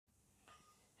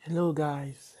Hello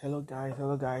guys.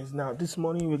 Now this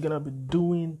morning we're gonna be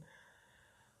doing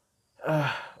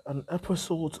uh, an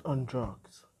episode on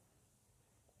drugs.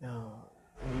 Now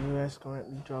in the US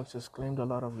currently drugs has claimed a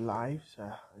lot of lives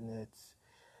and it's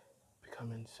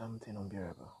becoming something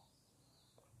unbearable.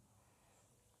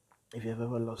 If you've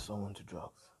ever lost someone to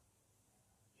drugs,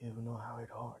 you ever know how it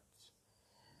hurts.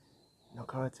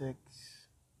 Narcotics,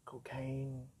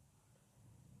 cocaine,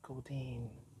 codeine,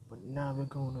 but now we're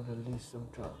going to the list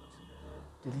of drugs.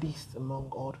 The least among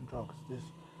all the drugs. This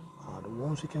are the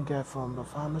ones we can get from the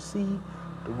pharmacy,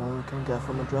 the one we can get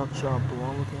from a drug shop, the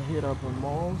one we can hit up in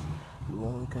malls, the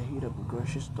one we can hit up in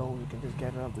grocery store. We can just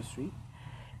get it off the street.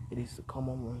 It is the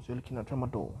common ones. You're looking at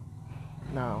tramadol.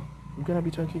 Now, I'm gonna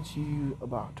be talking to you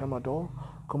about tramadol.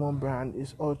 Common brand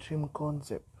is Ultrim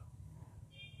Concept.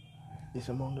 It's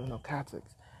among the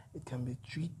narcotics. It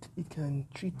can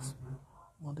treat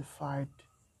modified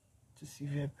to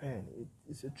severe pain.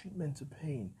 It's a treatment to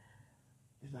pain.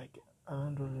 It's like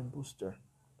an adrenaline booster.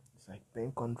 It's like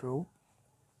pain control.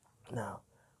 Now,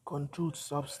 controlled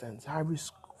substance, high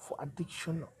risk for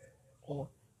addiction or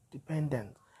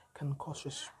dependence, can cause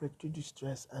respiratory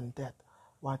distress and death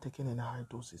while taken in high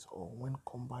doses or when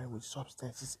combined with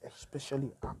substances,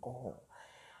 especially alcohol.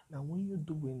 Now, when you're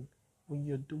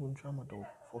doing tramadol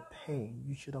for pain,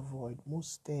 you should avoid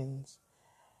most things.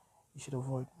 You should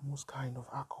avoid most kind of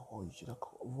alcohol. You should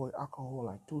avoid alcohol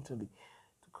like totally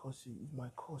because it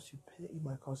might cause you pain, it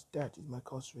might cause death, it might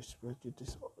cause respiratory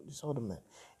disorderment,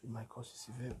 it might cause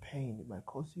you severe pain, it might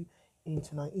cause you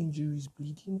internal injuries,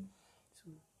 bleeding.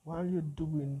 So while you're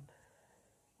doing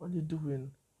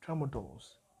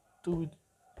tramadols, do it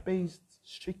based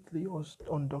strictly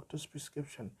on doctor's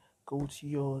prescription. Go to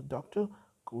your doctor,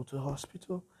 go to the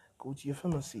hospital, go to your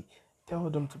pharmacy, tell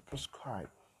them to prescribe,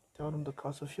 tell them the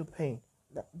cause of your pain,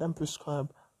 let them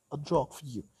prescribe a drug for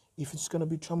you. If it's gonna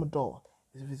be tramadol,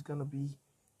 if it's gonna be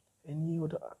any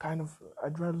other kind of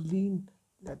adrenaline,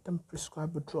 let them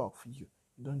prescribe a drug for you.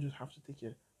 You don't just have to take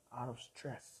it out of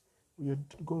stress. When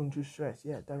you're going through stress,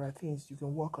 yeah, there are things you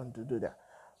can work on to do that.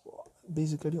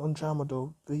 Basically, on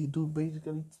tramadol, they do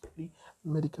basically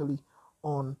medically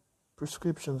on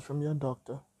prescriptions from your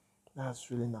doctor. That's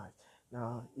really nice.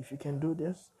 Now, if you can do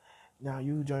this, now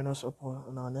you join us up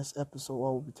on our next episode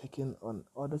where we'll be taking on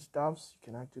other stuffs you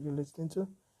can actually listen to.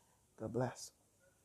 God bless.